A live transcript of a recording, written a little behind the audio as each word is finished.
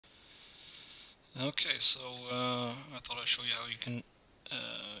Okay, so I thought I'd show you how you can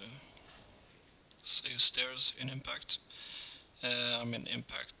save stairs in Impact. I'm in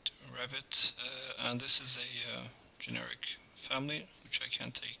Impact Revit, and this is a generic family, which I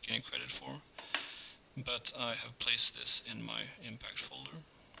can't take any credit for, but I have placed this in my Impact folder.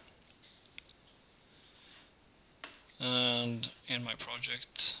 And in my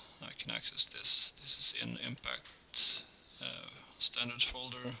project, I can access this. This is in Impact Standards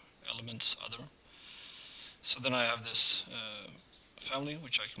folder, Elements, Other. So then I have this family,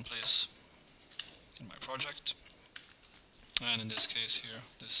 which I can place in my project. And in this case here,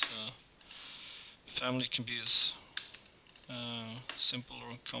 this family can be as simple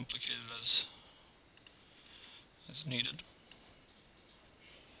or complicated as needed.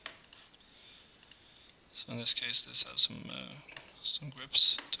 So in this case, this has some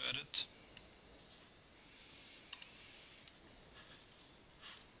grips to edit.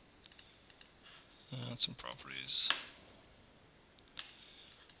 Some properties.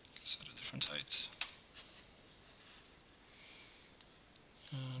 Set a different height.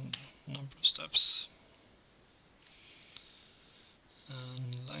 And number of steps.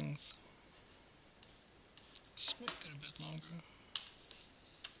 And length. Let's make that a bit longer.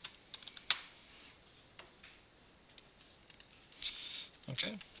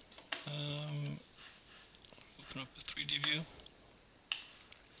 Okay. Open up a 3D view.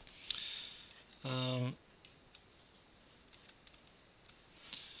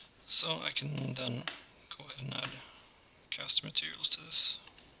 So I can then go ahead and add cast materials to this.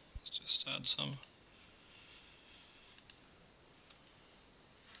 Let's just add some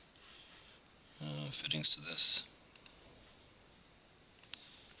fittings to this.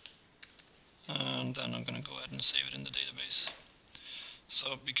 And then I'm going to go ahead and save it in the database.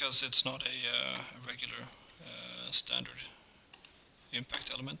 So because it's not a regular standard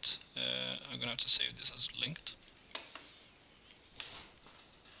impact element, I'm going to have to save this as linked.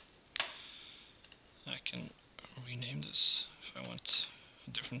 I can rename this if I want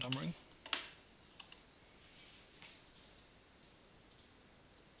a different numbering.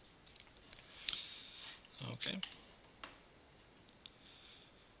 Okay.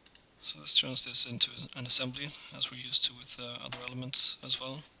 So this turns this into an assembly, as we're used to with other elements as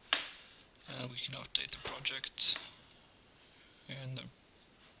well. And we can update the project in the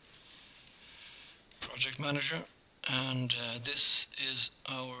project manager. And this is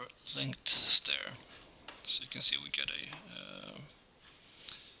our linked stair. So you can see we get a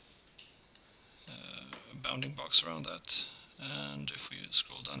bounding box around that. And if we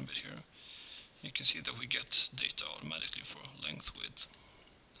scroll down a bit here, you can see that we get data automatically for length, width,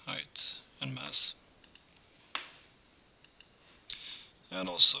 height and mass. And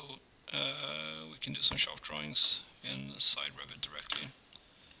also we can do some shop drawings inside Revit directly.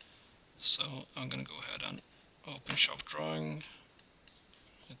 So I'm going to go ahead and open shop drawing.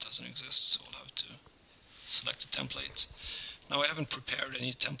 It doesn't exist, so I'll have to select a template. Now I haven't prepared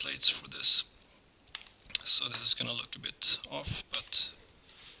any templates for this, so this is going to look a bit off, but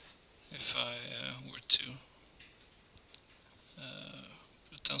if I were to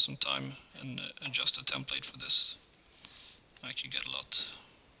put down some time and adjust a template for this, I could get a lot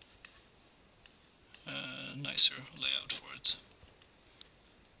nicer layout for it.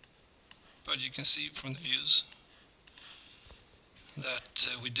 But you can see from the views that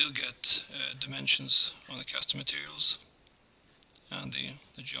we do get dimensions on the custom materials and the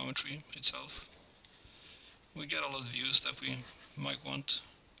geometry itself. We get all of the views that we might want.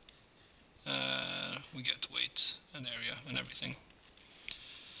 We get weight and area and everything.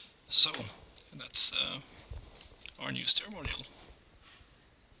 So that's our new stair module.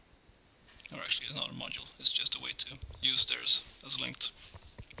 Or actually it's not a module, it's just a way to use stairs as linked,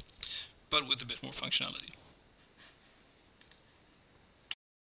 but with a bit more functionality.